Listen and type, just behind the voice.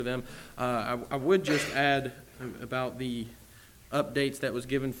them. I would just add about the updates that was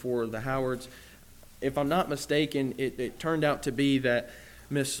given for the Howards. If I'm not mistaken, it turned out to be that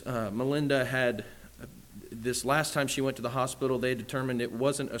Miss Melinda had, this last time she went to the hospital, they determined it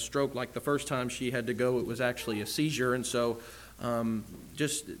wasn't a stroke like the first time she had to go. It was actually a seizure. And so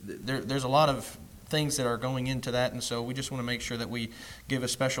there's a lot of things that are going into that. And so we just want to make sure that we give a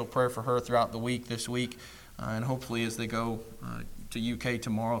special prayer for her throughout the week this week. And hopefully as they go to UK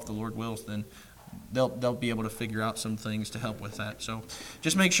tomorrow, if the Lord wills, then they'll be able to figure out some things to help with that. So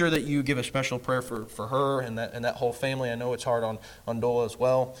just make sure that you give a special prayer for her and that whole family. I know it's hard on Dola as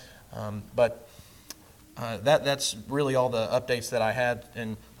well. But that's really all the updates that I had,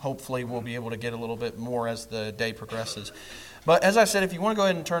 and hopefully we'll be able to get a little bit more as the day progresses. But as I said, if you want to go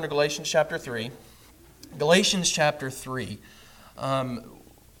ahead and turn to Galatians chapter 3. Galatians chapter 3.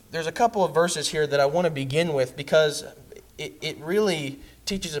 There's a couple of verses here that I want to begin with because it really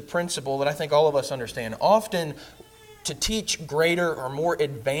teaches a principle that I think all of us understand. Often, to teach greater or more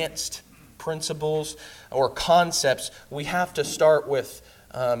advanced principles or concepts, we have to start with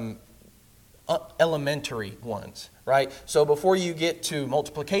elementary ones, right? So before you get to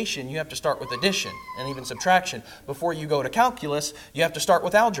multiplication, you have to start with addition and even subtraction. Before you go to calculus, you have to start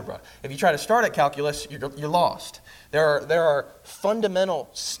with algebra. If you try to start at calculus, you're lost. There are fundamental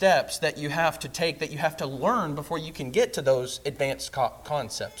steps that you have to take, that you have to learn before you can get to those advanced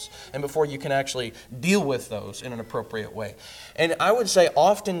concepts and before you can actually deal with those in an appropriate way. And I would say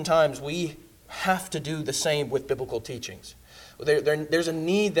oftentimes we have to do the same with biblical teachings. There's a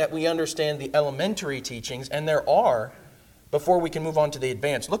need that we understand the elementary teachings, and there are, before we can move on to the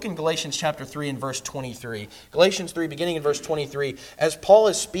advanced. Look in Galatians chapter 3 and verse 23. Galatians 3, beginning in verse 23, as Paul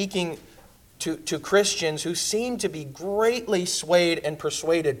is speaking to Christians who seem to be greatly swayed and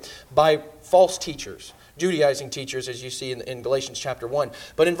persuaded by false teachers, Judaizing teachers, as you see in Galatians chapter 1.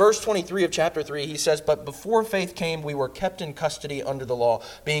 But in verse 23 of chapter 3, he says, "But before faith came, we were kept in custody under the law,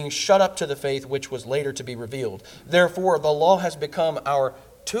 being shut up to the faith which was later to be revealed. Therefore, the law has become our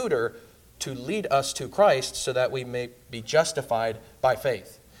tutor to lead us to Christ, so that we may be justified by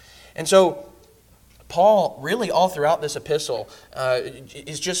faith." And so, Paul, really all throughout this epistle,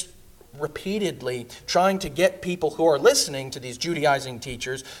 is just repeatedly trying to get people who are listening to these Judaizing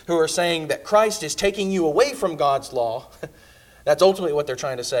teachers who are saying that Christ is taking you away from God's law. That's ultimately what they're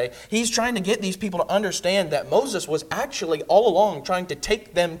trying to say. He's trying to get these people to understand that Moses was actually all along trying to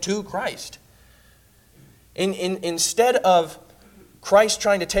take them to Christ. Instead of Christ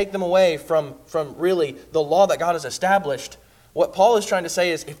trying to take them away from really the law that God has established, what Paul is trying to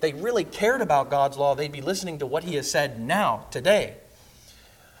say is if they really cared about God's law, they'd be listening to what he has said now, today.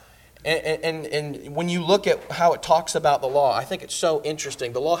 And when you look at how it talks about the law, I think it's so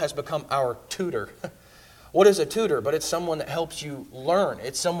interesting. The law has become our tutor. What is a tutor? But it's someone that helps you learn.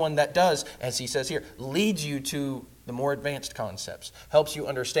 It's someone that does, as he says here, leads you to the more advanced concepts, helps you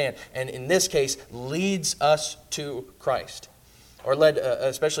understand, and in this case, leads us to Christ, or led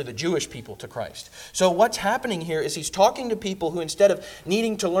especially the Jewish people to Christ. So what's happening here is he's talking to people who, instead of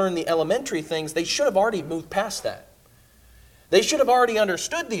needing to learn the elementary things, they should have already moved past that. They should have already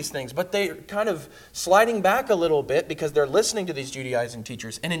understood these things, but they're kind of sliding back a little bit because they're listening to these Judaizing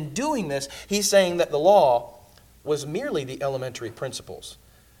teachers. And in doing this, he's saying that the law was merely the elementary principles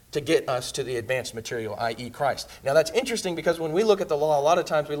to get us to the advanced material, i.e. Christ. Now that's interesting because when we look at the law, a lot of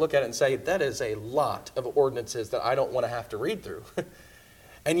times we look at it and say, that is a lot of ordinances that I don't want to have to read through.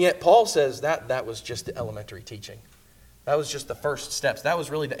 And yet Paul says that was just the elementary teaching. That was just the first steps. That was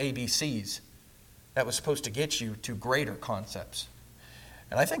really the ABCs. That was supposed to get you to greater concepts.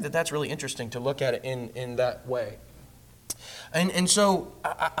 And I think that that's really interesting to look at it in that way. And so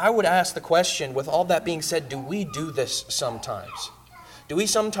I would ask the question, with all that being said, do we do this sometimes? Do we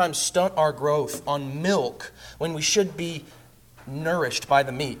sometimes stunt our growth on milk when we should be nourished by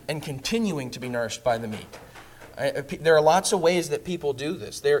the meat and continuing to be nourished by the meat? There are lots of ways that people do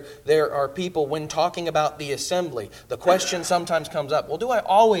this. There are people, when talking about the assembly, the question sometimes comes up, well, do I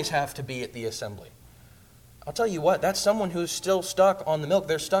always have to be at the assembly? I'll tell you what, that's someone who's still stuck on the milk.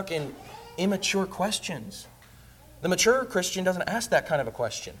 They're stuck in immature questions. The mature Christian doesn't ask that kind of a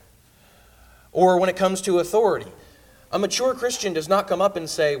question. Or when it comes to authority, a mature Christian does not come up and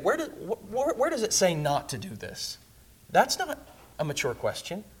say, where does it say not to do this? That's not a mature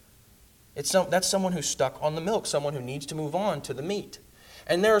question. That's someone who's stuck on the milk, someone who needs to move on to the meat.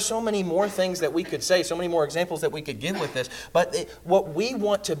 And there are so many more things that we could say, so many more examples that we could give with this. But what we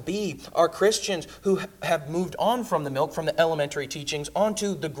want to be are Christians who have moved on from the milk, from the elementary teachings,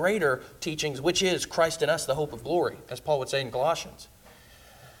 onto the greater teachings, which is Christ in us, the hope of glory, as Paul would say in Colossians.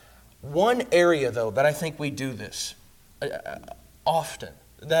 One area, though, that I think we do this often,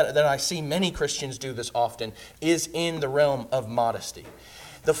 that I see many Christians do this often is in the realm of modesty.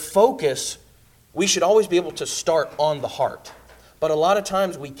 The focus, we should always be able to start on the heart. But a lot of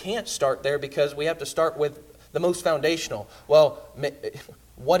times we can't start there because we have to start with the most foundational. Well,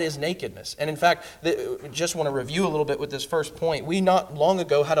 what is nakedness? And in fact, just want to review a little bit with this first point. We not long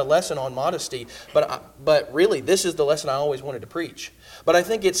ago had a lesson on modesty, but really this is the lesson I always wanted to preach. But I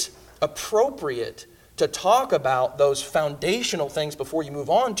think it's appropriate to talk about those foundational things before you move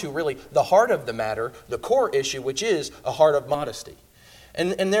on to really the heart of the matter, the core issue, which is a heart of modesty.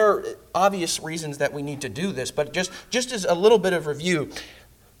 And there are obvious reasons that we need to do this, but just as a little bit of review,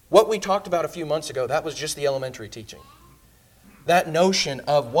 what we talked about a few months ago, that was just the elementary teaching. That notion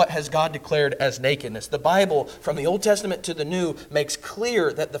of what has God declared as nakedness. The Bible, from the Old Testament to the New, makes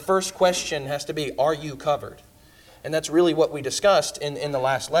clear that the first question has to be, are you covered? And that's really what we discussed in the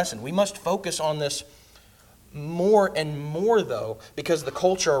last lesson. We must focus on this more and more, though, because the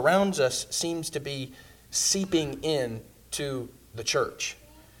culture around us seems to be seeping in to the church.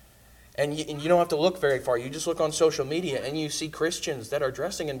 And you don't have to look very far. You just look on social media and you see Christians that are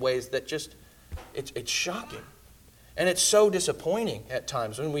dressing in ways that just, it's shocking. And it's so disappointing at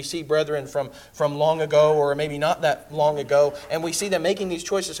times when we see brethren from long ago or maybe not that long ago, and we see them making these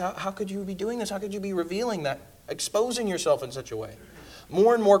choices. How could you be doing this? How could you be revealing that, exposing yourself in such a way?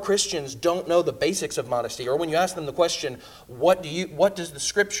 More and more Christians don't know the basics of modesty. Or when you ask them the question, what does the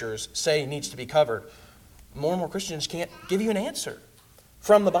Scriptures say needs to be covered? More and more Christians can't give you an answer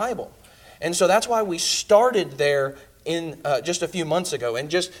from the Bible. And so that's why we started there in just a few months ago.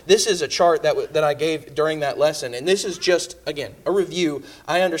 And this is a chart that I gave during that lesson. And this is just, again, a review.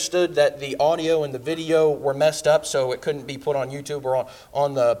 I understood that the audio and the video were messed up, so it couldn't be put on YouTube or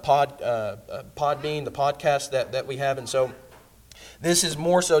on the Podbean, the podcast that we have. And so this is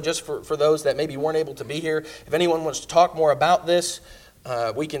more so just for those that maybe weren't able to be here. If anyone wants to talk more about this,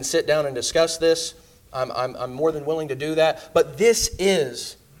 we can sit down and discuss this. I'm more than willing to do that. But this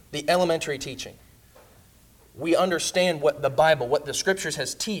is the elementary teaching. We understand what the Bible, what the Scriptures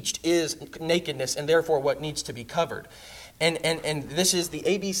has taught is nakedness and therefore what needs to be covered. And this is the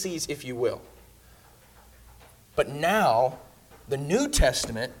ABCs, if you will. But now, the New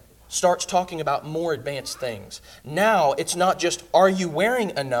Testament starts talking about more advanced things. Now, it's not just, are you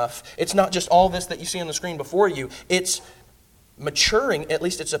wearing enough? It's not just all this that you see on the screen before you. It's maturing, at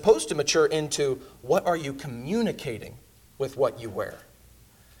least it's supposed to mature into, what are you communicating with what you wear?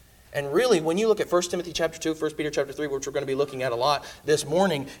 And really, when you look at 1 Timothy chapter 2, 1 Peter chapter 3, which we're going to be looking at a lot this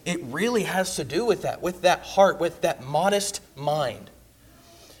morning, it really has to do with that heart, with that modest mind.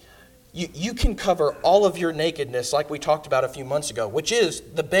 You can cover all of your nakedness like we talked about a few months ago, which is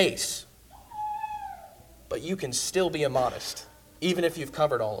the base. But you can still be immodest, even if you've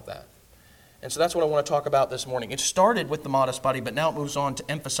covered all of that. And so that's what I want to talk about this morning. It started with the modest body, but now it moves on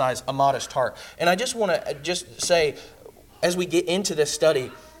to emphasize a modest heart. And I just want to say, as we get into this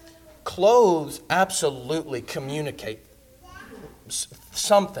study, clothes absolutely communicate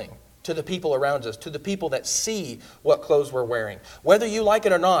something to the people around us, to the people that see what clothes we're wearing. Whether you like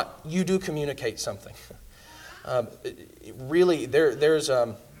it or not, you do communicate something. Really, there's...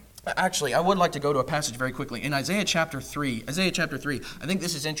 Actually, I would like to go to a passage very quickly. In Isaiah chapter 3, I think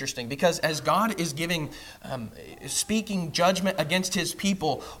this is interesting because as God is speaking judgment against His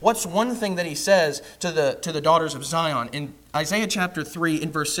people, what's one thing that He says to the daughters of Zion? In Isaiah chapter 3,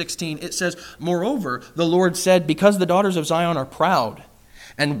 in verse 16, it says, "Moreover, the Lord said, because the daughters of Zion are proud,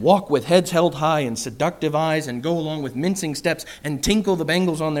 and walk with heads held high and seductive eyes, and go along with mincing steps, and tinkle the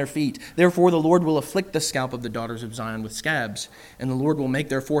bangles on their feet. Therefore the Lord will afflict the scalp of the daughters of Zion with scabs, and the Lord will make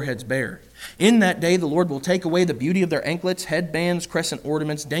their foreheads bare. In that day the Lord will take away the beauty of their anklets, headbands, crescent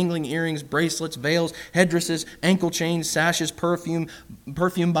ornaments, dangling earrings, bracelets, veils, headdresses, ankle chains, sashes, perfume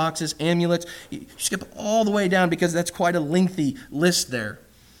boxes, amulets." You skip all the way down because that's quite a lengthy list there.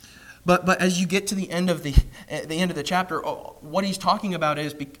 But as you get to the end of the chapter, what he's talking about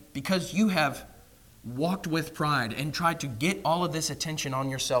is because you have walked with pride and tried to get all of this attention on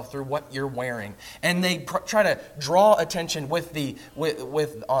yourself through what you're wearing, and they try to draw attention with the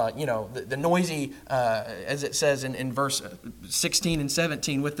noisy, as it says in verse 16 and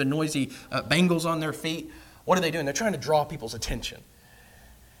 17, with the noisy bangles on their feet. What are they doing? They're trying to draw people's attention.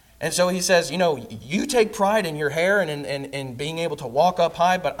 And so he says, you take pride in your hair and being able to walk up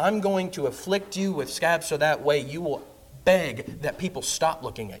high, but I'm going to afflict you with scabs so that way you will beg that people stop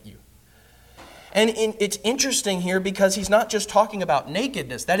looking at you. And it's interesting here because he's not just talking about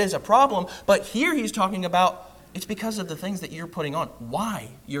nakedness. That is a problem. But here he's talking about it's because of the things that you're putting on, why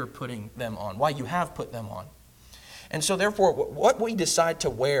you're putting them on, why you have put them on. And so therefore, what we decide to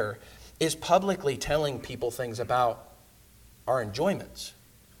wear is publicly telling people things about our enjoyments.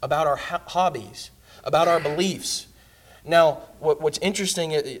 about our hobbies, about our beliefs. Now, what's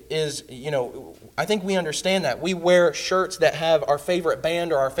interesting is, I think we understand that. We wear shirts that have our favorite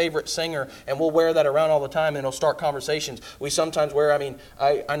band or our favorite singer, and we'll wear that around all the time, and it'll start conversations. We sometimes wear,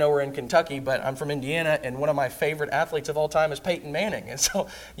 I know we're in Kentucky, but I'm from Indiana, and one of my favorite athletes of all time is Peyton Manning. And so,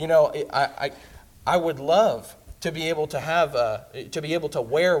 I would love to be able to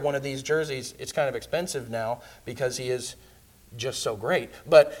wear one of these jerseys. It's kind of expensive now because he is just so great.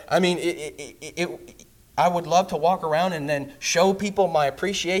 But, I would love to walk around and then show people my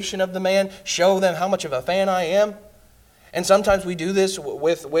appreciation of the man, show them how much of a fan I am. And sometimes we do this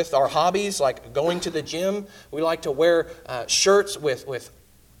with our hobbies, like going to the gym. We like to wear shirts with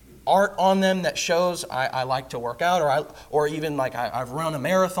art on them that shows I like to work out, or even like I've run a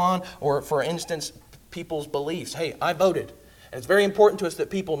marathon, or for instance, people's beliefs. Hey, I voted. And it's very important to us that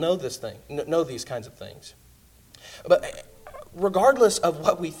people know these kinds of things. But regardless of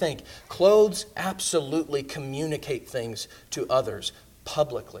what we think, clothes absolutely communicate things to others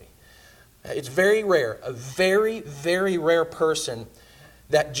publicly. It's very rare, a very, very rare person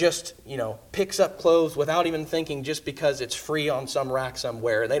that just, picks up clothes without even thinking, just because it's free on some rack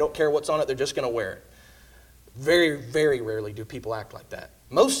somewhere. They don't care what's on it, they're just going to wear it. Very, very rarely do people act like that.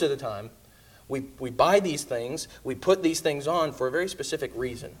 Most of the time, we buy these things, we put these things on for a very specific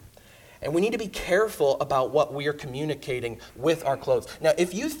reason. And we need to be careful about what we are communicating with our clothes. Now,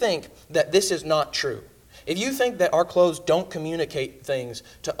 if you think that this is not true, if you think that our clothes don't communicate things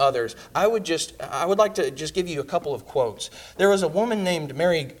to others, I would like to just give you a couple of quotes. There was a woman named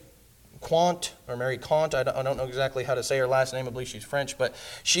Mary Quant, I don't know exactly how to say her last name. I believe she's French, but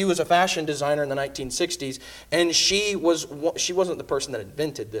she was a fashion designer in the 1960s, and she wasn't the person that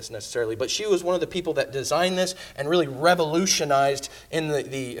invented this necessarily, but she was one of the people that designed this and really revolutionized in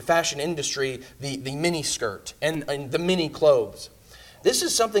the fashion industry the mini skirt and the mini clothes. This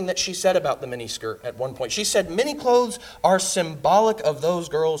is something that she said about the mini skirt at one point. She said, "Mini clothes are symbolic of those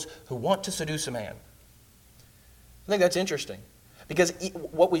girls who want to seduce a man." I think that's interesting. Because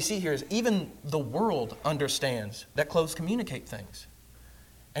what we see here is even the world understands that clothes communicate things.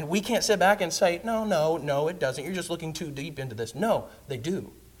 And we can't sit back and say, no, it doesn't. You're just looking too deep into this. No, they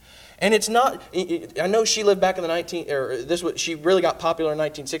do. And it's not, I know she lived back in the she really got popular in the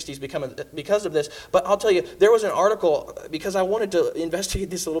 1960s because of this. But I'll tell you, there was an article, because I wanted to investigate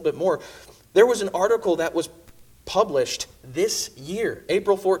this a little bit more. There was an article that was published this year,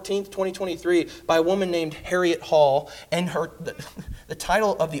 April 14th, 2023, by a woman named Harriet Hall, and the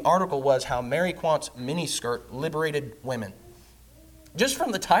title of the article was "How Mary Quant's Miniskirt Liberated Women." Just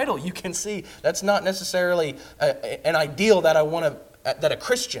from the title, you can see that's not necessarily an ideal that that a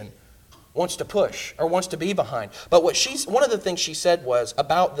Christian wants to push or wants to be behind. But one of the things she said was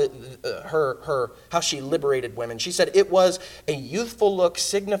about her how she liberated women. She said it was a youthful look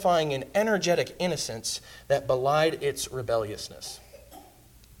signifying an energetic innocence that belied its rebelliousness.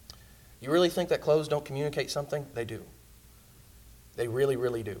 You really think that clothes don't communicate something? They do. They really,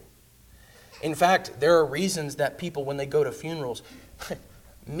 really do. In fact, there are reasons that people, when they go to funerals,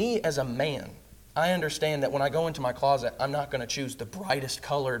 me as a man, I understand that when I go into my closet, I'm not going to choose the brightest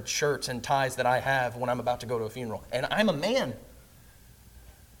colored shirts and ties that I have when I'm about to go to a funeral. And I'm a man.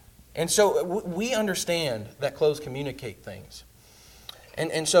 And so we understand that clothes communicate things.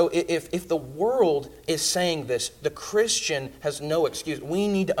 And so if the world is saying this, the Christian has no excuse. We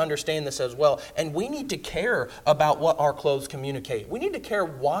need to understand this as well. And we need to care about what our clothes communicate. We need to care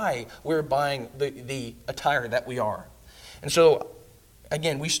why we're buying the attire that we are. And so,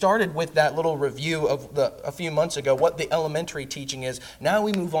 again, we started with that little review of a few months ago, what the elementary teaching is. Now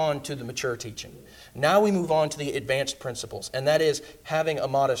we move on to the mature teaching. Now we move on to the advanced principles, and that is having a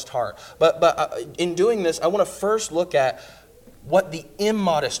modest heart. But in doing this, I want to first look at what the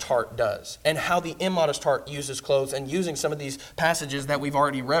immodest heart does and how the immodest heart uses clothes, and using some of these passages that we've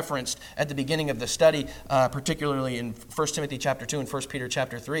already referenced at the beginning of the study, particularly in 1 Timothy chapter 2 and 1 Peter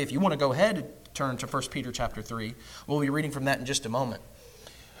chapter 3. If you want to go ahead and turn to 1 Peter chapter 3, we'll be reading from that in just a moment.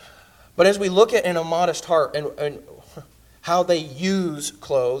 But as we look at an immodest heart and how they use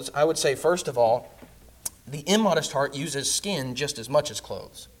clothes, I would say, first of all, the immodest heart uses skin just as much as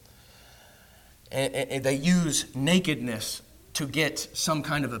clothes. And they use nakedness to get some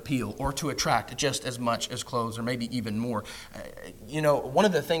kind of appeal or to attract just as much as clothes, or maybe even more. One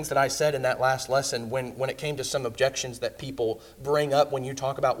of the things that I said in that last lesson when it came to some objections that people bring up when you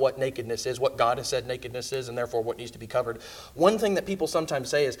talk about what nakedness is, what God has said nakedness is, and therefore what needs to be covered, one thing that people sometimes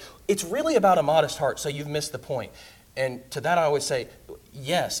say is, it's really about a modest heart, so you've missed the point. And to that I always say,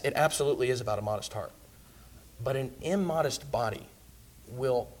 yes, it absolutely is about a modest heart. But an immodest body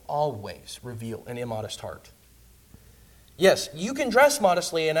will always reveal an immodest heart. Yes, you can dress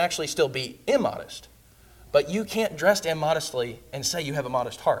modestly and actually still be immodest. But you can't dress immodestly and say you have a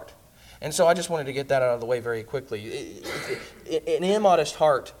modest heart. And so I just wanted to get that out of the way very quickly. An immodest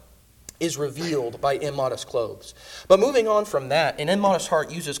heart is revealed by immodest clothes. But moving on from that, an immodest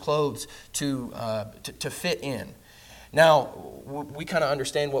heart uses clothes to fit in. Now, we kind of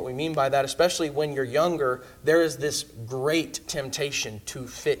understand what we mean by that, especially when you're younger. There is this great temptation to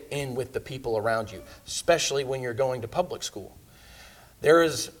fit in with the people around you, especially when you're going to public school. There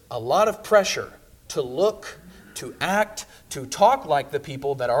is a lot of pressure to look, to act, to talk like the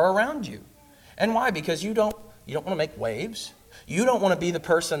people that are around you. And why? Because you don't want to make waves. You don't want to be the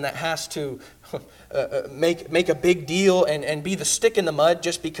person that has to make a big deal and be the stick in the mud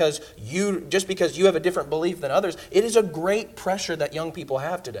just because you have a different belief than others. It is a great pressure that young people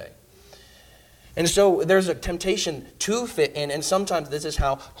have today. And so there's a temptation to fit in, and sometimes this is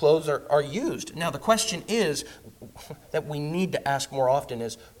how clothes are used. Now the question is that we need to ask more often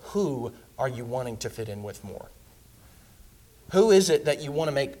is, who are you wanting to fit in with more? Who is it that you want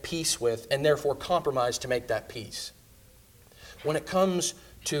to make peace with and therefore compromise to make that peace? When it comes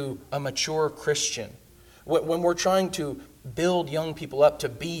to a mature Christian, when we're trying to build young people up to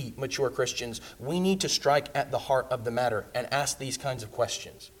be mature Christians, we need to strike at the heart of the matter and ask these kinds of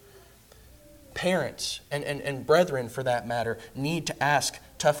questions. Parents and brethren, for that matter, need to ask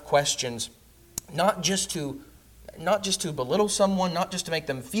tough questions, not just to belittle someone, not just to make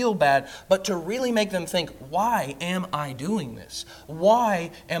them feel bad, but to really make them think, why am I doing this?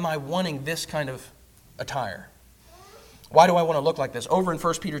 Why am I wanting this kind of attire? Why do I want to look like this? Over in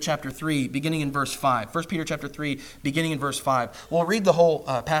 1 Peter chapter 3, beginning in verse 5. 1 Peter chapter 3, beginning in verse 5. We'll read the whole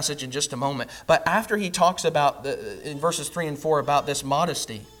passage in just a moment. But after he talks about, in verses 3 and 4, about this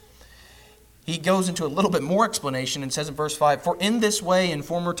modesty, he goes into a little bit more explanation and says in verse 5, "For in this way in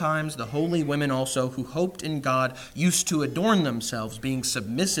former times the holy women also who hoped in God used to adorn themselves, being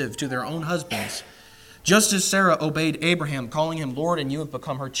submissive to their own husbands. Just as Sarah obeyed Abraham, calling him Lord, and you have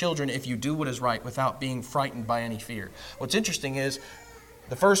become her children if you do what is right without being frightened by any fear." What's interesting is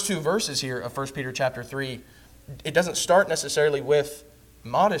the first two verses here of 1 Peter chapter 3, it doesn't start necessarily with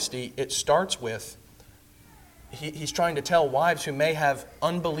modesty. It starts with, he's trying to tell wives who may have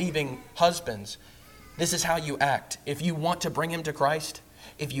unbelieving husbands, this is how you act. If you want to bring him to Christ,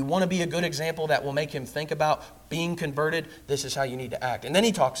 if you want to be a good example that will make him think about being converted, this is how you need to act. And then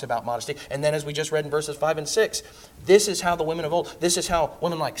he talks about modesty. And then as we just read in verses 5 and 6, this is how the women of old, this is how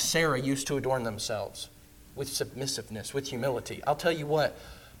women like Sarah used to adorn themselves, with submissiveness, with humility. I'll tell you what,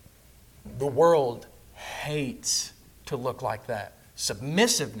 the world hates to look like that.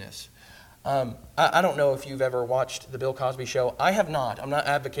 Submissiveness. I don't know if you've ever watched The Bill Cosby Show. I have not. I'm not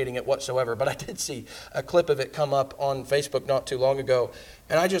advocating it whatsoever, but I did see a clip of it come up on Facebook not too long ago,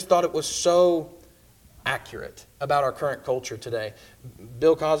 and I just thought it was so accurate about our current culture today.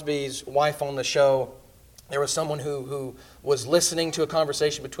 Bill Cosby's wife on the show, there was someone who was listening to a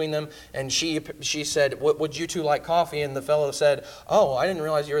conversation between them, and she said, "Would you two like coffee?" And the fellow said, "Oh, I didn't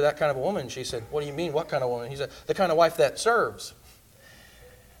realize you were that kind of a woman." She said, "What do you mean, what kind of woman?" He said, "The kind of wife that serves."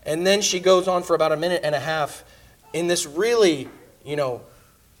 And then she goes on for about a minute and a half in this really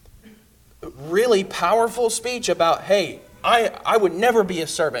powerful speech about, hey, I would never be a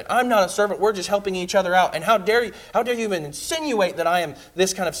servant. I'm not a servant. We're just helping each other out. And how dare you even insinuate that I am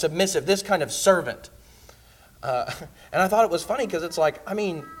this kind of submissive, this kind of servant? And I thought it was funny because it's like,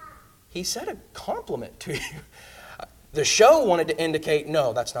 he said a compliment to you. The show wanted to indicate,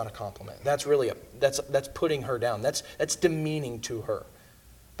 no, that's not a compliment. That's really that's putting her down. That's demeaning to her.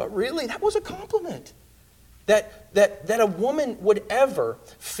 But really, that was a compliment. That a woman would ever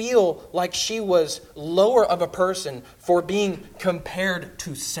feel like she was lower of a person for being compared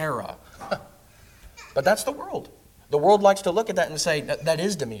to Sarah. But that's the world. The world likes to look at that and say that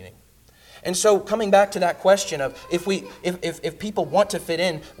is demeaning. And so coming back to that question of if people want to fit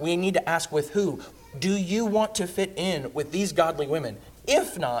in, we need to ask with who. Do you want to fit in with these godly women?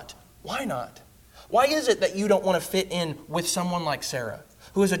 If not, why not? Why is it that you don't want to fit in with someone like Sarah,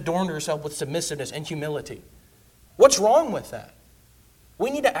 who has adorned herself with submissiveness and humility? What's wrong with that? We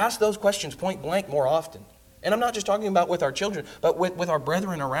need to ask those questions point blank more often. And I'm not just talking about with our children, but with our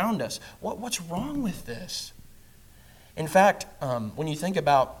brethren around us. What's wrong with this? In fact, when you think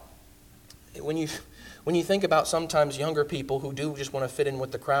about sometimes younger people who do just want to fit in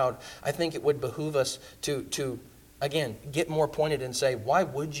with the crowd, I think it would behoove us to again, get more pointed and say, why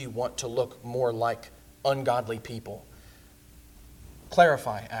would you want to look more like ungodly people?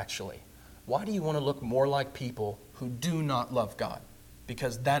 Clarify, actually. Why do you want to look more like people who do not love God?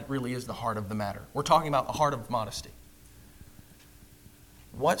 Because that really is the heart of the matter. We're talking about the heart of modesty.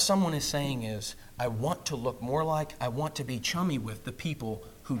 What someone is saying is, I want to look more like, I want to be chummy with the people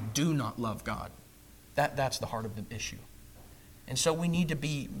who do not love God. That's the heart of the issue. And so we need to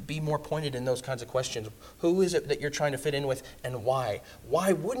be more pointed in those kinds of questions. Who is it that you're trying to fit in with, and why?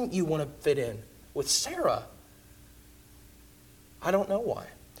 Why wouldn't you want to fit in with Sarah? I don't know why.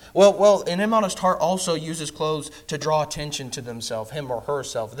 Well, an immodest heart also uses clothes to draw attention to themselves, him or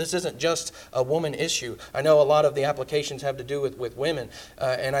herself. This isn't just a woman issue. I know a lot of the applications have to do with women,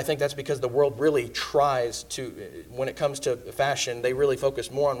 and I think that's because the world really tries to, when it comes to fashion, they really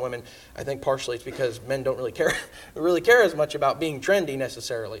focus more on women. I think partially it's because men don't really care as much about being trendy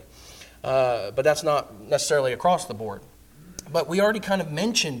necessarily. But that's not necessarily across the board. But we already kind of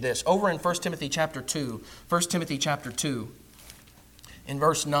mentioned this over in 1 Timothy chapter 2. 1 Timothy chapter 2. In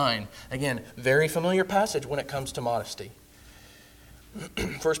verse 9, again, very familiar passage when it comes to modesty.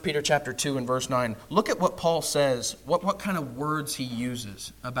 1 Peter chapter 2 and verse 9. Look at what Paul says, what kind of words he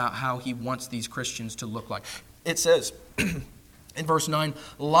uses about how he wants these Christians to look like. It says in verse 9,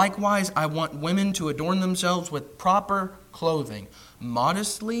 likewise I want women to adorn themselves with proper clothing,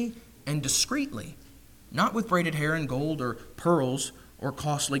 modestly and discreetly, not with braided hair and gold or pearls or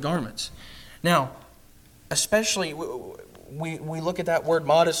costly garments. Now, especially we look at that word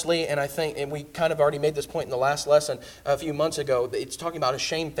modestly, and I think, and we kind of already made this point in the last lesson a few months ago, it's talking about a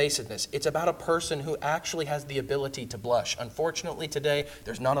shamefacedness. It's about a person who actually has the ability to blush. Unfortunately today,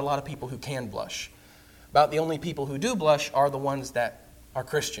 there's not a lot of people who can blush. About the only people who do blush are the ones that are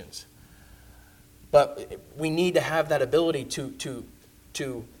Christians. But we need to have that ability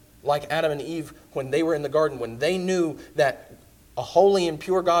to like Adam and Eve when they were in the garden, when they knew that a holy and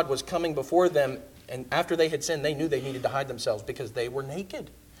pure God was coming before them, and after they had sinned, they knew they needed to hide themselves because they were naked.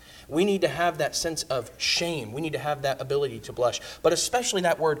 We need to have that sense of shame. We need to have that ability to blush. But especially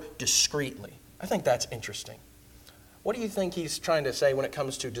that word discreetly. I think that's interesting. What do you think he's trying to say when it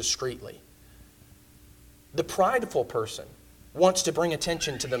comes to discreetly? The prideful person wants to bring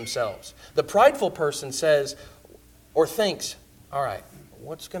attention to themselves. The prideful person says or thinks, all right,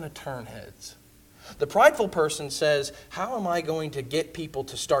 what's going to turn heads? The prideful person says, how am I going to get people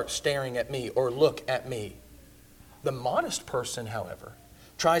to start staring at me or look at me? The modest person, however,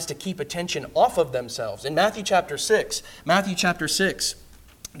 tries to keep attention off of themselves. In Matthew chapter 6,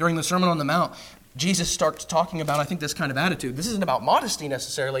 during the Sermon on the Mount, Jesus starts talking about, I think, this kind of attitude. This isn't about modesty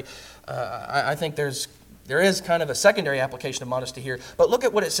necessarily. I think there is kind of a secondary application of modesty here. But look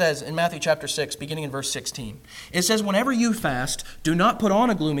at what it says in Matthew chapter 6, beginning in verse 16. It says, whenever you fast, do not put on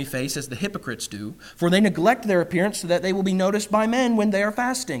a gloomy face as the hypocrites do, for they neglect their appearance so that they will be noticed by men when they are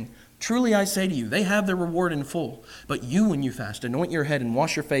fasting. Truly I say to you, they have their reward in full. But you, when you fast, anoint your head and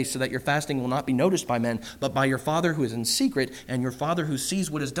wash your face so that your fasting will not be noticed by men, but by your Father who is in secret, and your Father who sees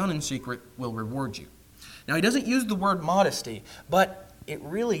what is done in secret will reward you. Now he doesn't use the word modesty, but it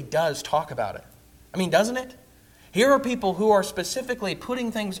really does talk about it. I mean, doesn't it? Here are people who are specifically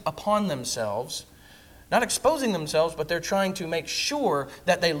putting things upon themselves, not exposing themselves, but they're trying to make sure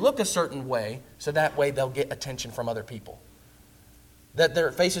that they look a certain way, so that way they'll get attention from other people. That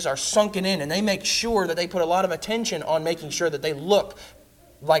their faces are sunken in, and they make sure that they put a lot of attention on making sure that they look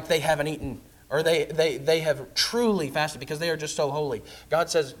like they haven't eaten, or they have truly fasted because they are just so holy. God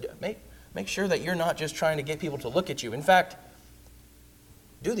says, make sure that you're not just trying to get people to look at you. In fact,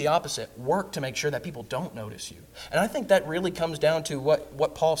 do the opposite. Work to make sure that people don't notice you. And I think that really comes down to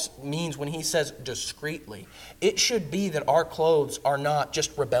what Paul means when he says discreetly. It should be that our clothes are not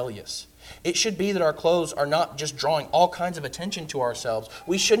just rebellious. It should be that our clothes are not just drawing all kinds of attention to ourselves.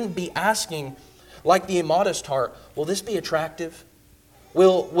 We shouldn't be asking, like the immodest heart, will this be attractive?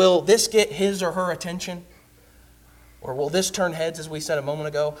 Will this get his or her attention? Or will this turn heads, as we said a moment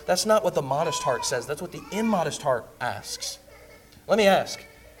ago? That's not what the modest heart says. That's what the immodest heart asks. Let me ask,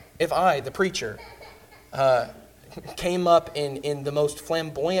 if I, the preacher, came up in the most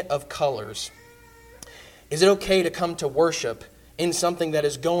flamboyant of colors, is it okay to come to worship in something that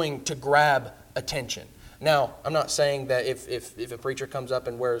is going to grab attention? Now, I'm not saying that if a preacher comes up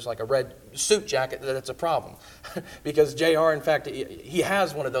and wears like a red suit jacket, that it's a problem. Because JR, in fact, he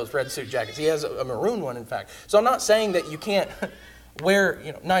has one of those red suit jackets. He has a maroon one, in fact. So I'm not saying that you can't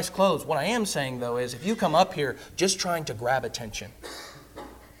wear nice clothes. What I am saying, though, is if you come up here just trying to grab attention,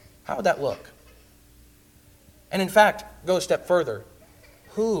 how would that look? And in fact, go a step further.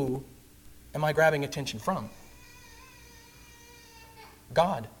 Who am I grabbing attention from?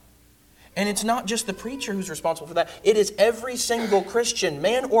 God. And it's not just the preacher who's responsible for that. It is every single Christian,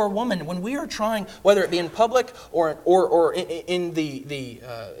 man or woman, when we are trying, whether it be in public or in the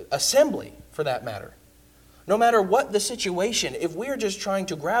assembly, for that matter. No matter what the situation, if we are just trying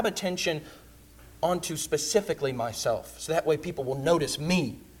to grab attention onto specifically myself. So that way people will notice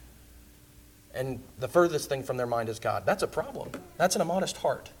me. And the furthest thing from their mind is God. That's a problem. That's an immodest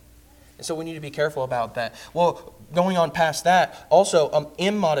heart. And so we need to be careful about that. Well, going on past that, also an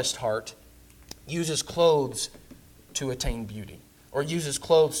immodest heart uses clothes to attain beauty, or uses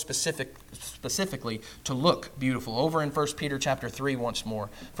clothes specifically to look beautiful. Over in 1 Peter chapter 3 once more.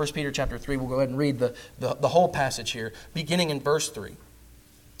 1 Peter chapter 3, we'll go ahead and read the whole passage here, beginning in verse 3.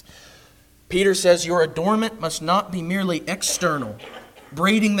 Peter says, "Your adornment must not be merely external,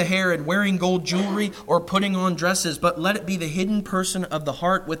 braiding the hair and wearing gold jewelry or putting on dresses, but let it be the hidden person of the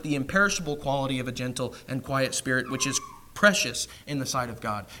heart with the imperishable quality of a gentle and quiet spirit, which is precious in the sight of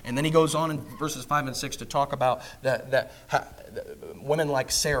God." And then he goes on in verses 5 and 6 to talk about women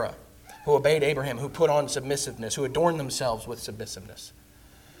like Sarah, who obeyed Abraham, who put on submissiveness, who adorned themselves with submissiveness.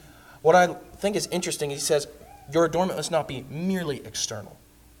 What I think is interesting, he says, your adornment must not be merely external.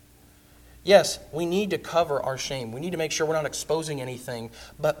 Yes, we need to cover our shame. We need to make sure we're not exposing anything,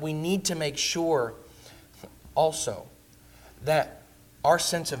 but we need to make sure also that our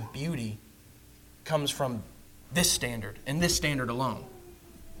sense of beauty comes from this standard and this standard alone,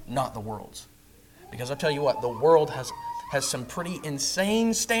 not the world's. Because I'll tell you what, the world has some pretty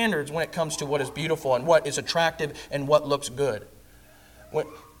insane standards when it comes to what is beautiful and what is attractive and what looks good. When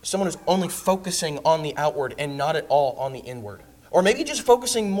someone is only focusing on the outward and not at all on the inward. Or maybe just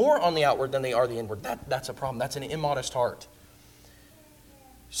focusing more on the outward than they are the inward. That's a problem. That's an immodest heart.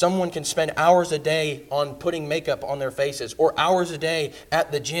 Someone can spend hours a day on putting makeup on their faces or hours a day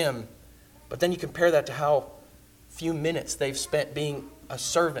at the gym, but then you compare that to how few minutes they've spent being a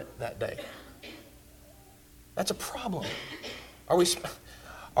servant that day. That's a problem. Are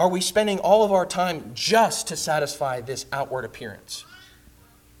we spending all of our time just to satisfy this outward appearance?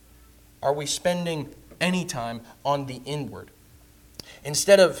 Are we spending any time on the inward?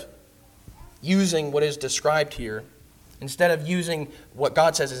 Instead of using what is described here, instead of using what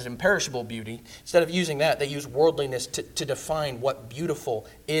God says is imperishable beauty, instead of using that, they use worldliness to define what beautiful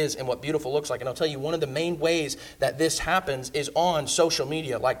is and what beautiful looks like. And I'll tell you, one of the main ways that this happens is on social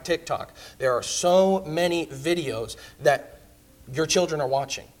media like TikTok. There are so many videos that your children are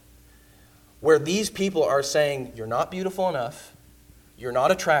watching where these people are saying, you're not beautiful enough, you're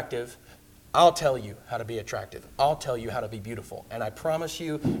not attractive, I'll tell you how to be attractive. I'll tell you how to be beautiful. And I promise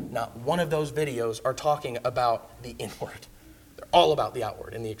you, not one of those videos are talking about the inward. They're all about the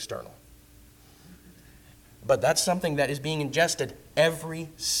outward and the external. But that's something that is being ingested every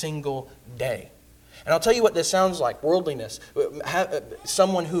single day. And I'll tell you what this sounds like, worldliness.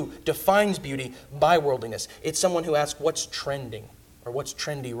 Someone who defines beauty by worldliness. It's someone who asks what's trending or what's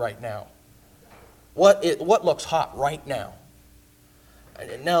trendy right now. What looks hot right now?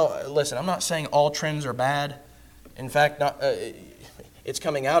 Now, listen, I'm not saying all trends are bad. In fact, it's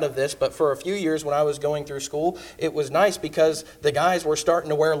coming out of this, but for a few years when I was going through school, it was nice because the guys were starting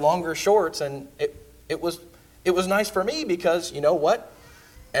to wear longer shorts, and it was nice for me because, you know what?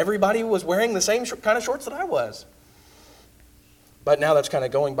 Everybody was wearing the same kind of shorts that I was. But now that's kind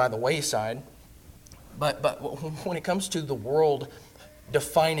of going by the wayside. But when it comes to the world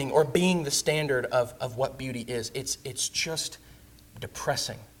defining or being the standard of what beauty is, it's just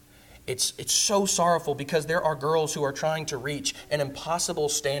depressing. It's so sorrowful because there are girls who are trying to reach an impossible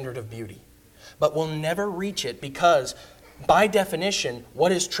standard of beauty, but will never reach it because, by definition,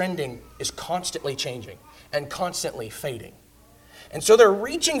 what is trending is constantly changing and constantly fading. And so they're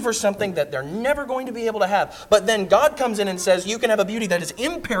reaching for something that they're never going to be able to have. But then God comes in and says, you can have a beauty that is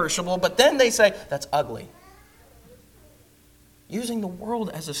imperishable, but then they say, that's ugly. Using the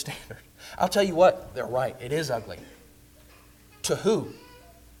world as a standard. I'll tell you what, they're right. It is ugly. To who?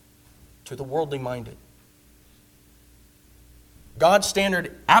 To the worldly minded. God's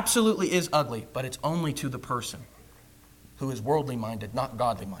standard absolutely is ugly, but it's only to the person who is worldly minded, not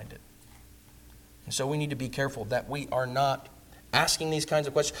godly minded. And so we need to be careful that we are not asking these kinds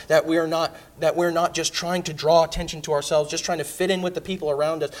of questions, that we're not just trying to draw attention to ourselves, just trying to fit in with the people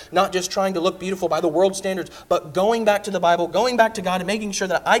around us, not just trying to look beautiful by the world standards, but going back to the Bible, going back to God and making sure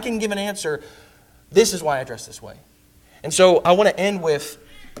that I can give an answer. This is why I dress this way. And so I want to end with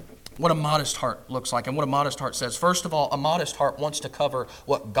what a modest heart looks like and what a modest heart says. First of all, a modest heart wants to cover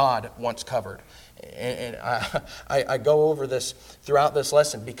what God wants covered. And I go over this throughout this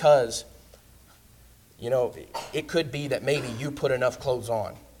lesson because, you know, it could be that maybe you put enough clothes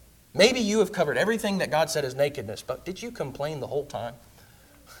on. Maybe you have covered everything that God said is nakedness, but did you complain the whole time?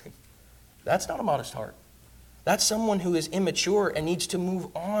 That's not a modest heart. That's someone who is immature and needs to move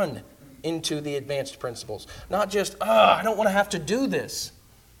on into the advanced principles. Not just, I don't want to have to do this.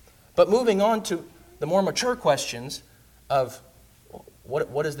 But moving on to the more mature questions of,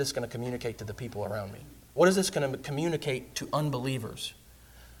 what is this going to communicate to the people around me? What is this going to communicate to unbelievers?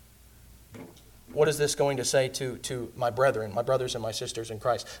 What is this going to say to my brethren, my brothers and my sisters in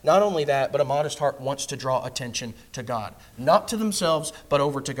Christ? Not only that, but a modest heart wants to draw attention to God. Not to themselves, but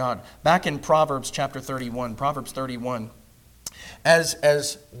over to God. Back in Proverbs chapter 31, Proverbs 31,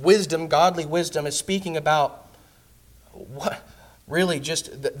 as wisdom, godly wisdom, is speaking about what really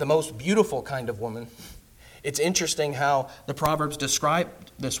just the most beautiful kind of woman. It's interesting how the Proverbs describe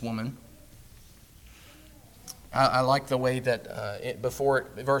this woman. I like the way that before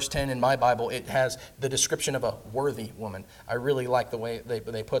verse 10 in my Bible, it has the description of a worthy woman. I really like the way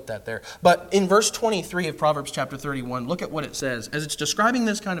they put that there. But in verse 23 of Proverbs chapter 31, look at what it says. As it's describing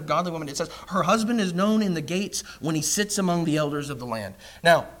this kind of godly woman, it says, her husband is known in the gates when he sits among the elders of the land.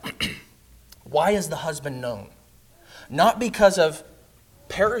 Now, why is the husband known? Not because of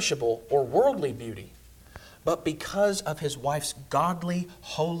perishable or worldly beauty, but because of his wife's godly,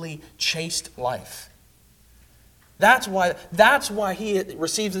 holy, chaste life. That's why he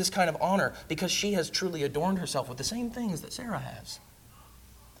receives this kind of honor, because she has truly adorned herself with the same things that Sarah has.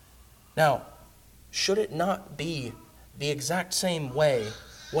 Now, should it not be the exact same way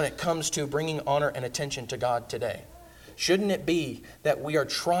when it comes to bringing honor and attention to God today? Shouldn't it be that we are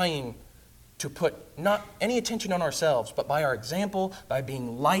trying to put not any attention on ourselves, but by our example, by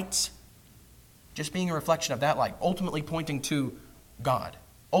being lights, just being a reflection of that light, ultimately pointing to God,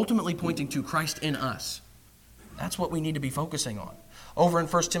 ultimately pointing to Christ in us? That's what we need to be focusing on. Over in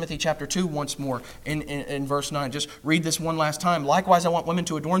 1 Timothy chapter 2, once more, in verse 9, just read this one last time. Likewise, I want women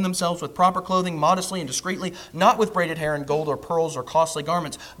to adorn themselves with proper clothing, modestly and discreetly, not with braided hair and gold or pearls or costly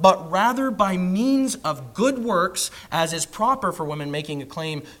garments, but rather by means of good works, as is proper for women making a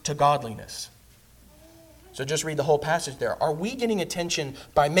claim to godliness. So just read the whole passage there. Are we getting attention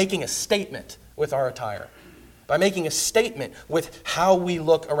by making a statement with our attire? By making a statement with how we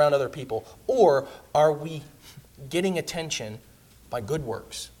look around other people? Or are we getting attention by good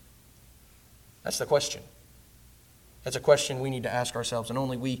works? That's the question. That's a question we need to ask ourselves, and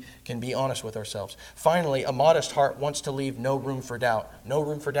only we can be honest with ourselves. Finally, a modest heart wants to leave no room for doubt. No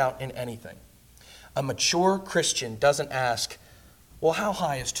room for doubt in anything. A mature Christian doesn't ask, well, how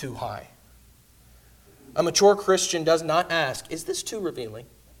high is too high? A mature Christian does not ask, is this too revealing?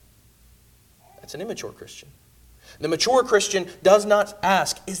 That's an immature Christian. The mature Christian does not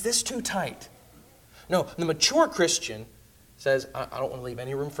ask, is this too tight? No, the mature Christian says, I don't want to leave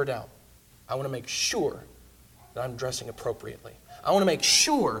any room for doubt. I want to make sure that I'm dressing appropriately. I want to make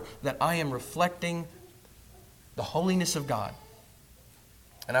sure that I am reflecting the holiness of God.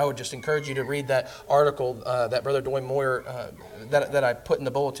 And I would just encourage you to read that article that Brother Doy Moyer, that I put in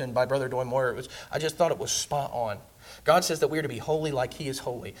the bulletin by Brother Doy Moyer. I just thought it was spot on. God says that we are to be holy like He is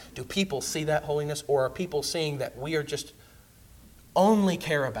holy. Do people see that holiness, or are people seeing that we are just only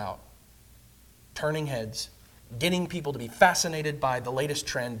care about turning heads, getting people to be fascinated by the latest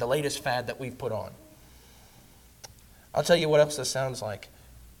trend, the latest fad that we've put on? I'll tell you what else this sounds like,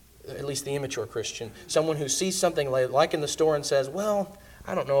 at least the immature Christian. Someone who sees something like in the store and says, well,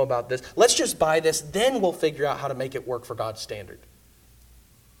 I don't know about this. Let's just buy this, then we'll figure out how to make it work for God's standard.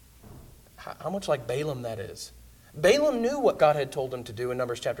 How much like Balaam that is. Balaam knew what God had told him to do in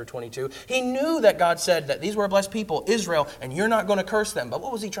Numbers chapter 22. He knew that God said that these were a blessed people, Israel, and you're not going to curse them. But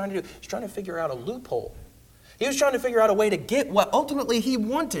what was he trying to do? He's trying to figure out a loophole. He was trying to figure out a way to get what ultimately he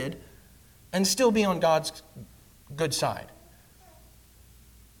wanted and still be on God's good side.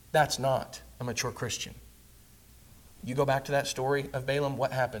 That's not a mature Christian. You go back to that story of Balaam,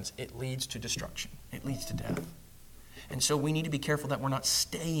 what happens? It leads to destruction. It leads to death. And so we need to be careful that we're not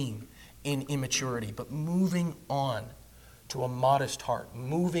staying in immaturity, but moving on to a modest heart,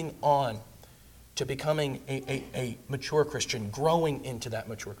 moving on to becoming a mature Christian, growing into that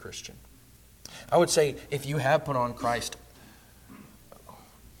mature Christian. I would say, if you have put on Christ,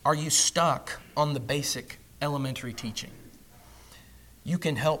 are you stuck on the basic elementary teaching? You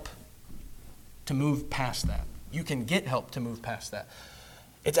can help to move past that. You can get help to move past that.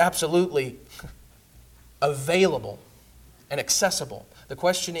 It's absolutely available and accessible. The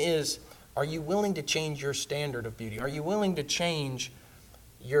question is, are you willing to change your standard of beauty? Are you willing to change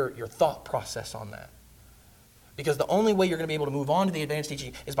your thought process on that? Because the only way you're going to be able to move on to the advanced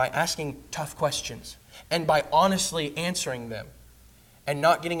teaching is by asking tough questions and by honestly answering them and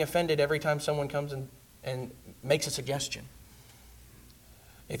not getting offended every time someone comes and makes a suggestion.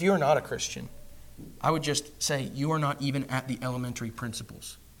 If you are not a Christian, I would just say you are not even at the elementary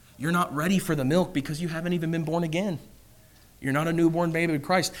principles. You're not ready for the milk because you haven't even been born again. You're not a newborn baby of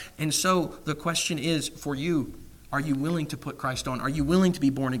Christ. And so the question is for you, are you willing to put Christ on? Are you willing to be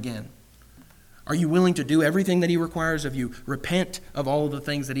born again? Are you willing to do everything that he requires of you? Repent of all of the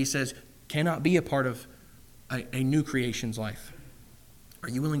things that he says cannot be a part of a new creation's life. Are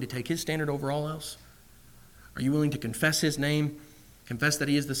you willing to take his standard over all else? Are you willing to confess his name, confess that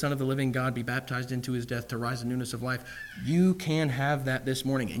he is the Son of the living God, be baptized into his death to rise in newness of life? You can have that this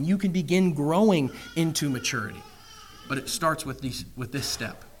morning, and you can begin growing into maturity. But it starts with this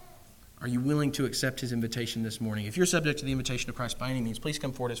step. Are you willing to accept his invitation this morning? If you're subject to the invitation of Christ by any means, please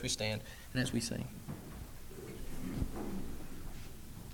come forward as we stand and as we sing.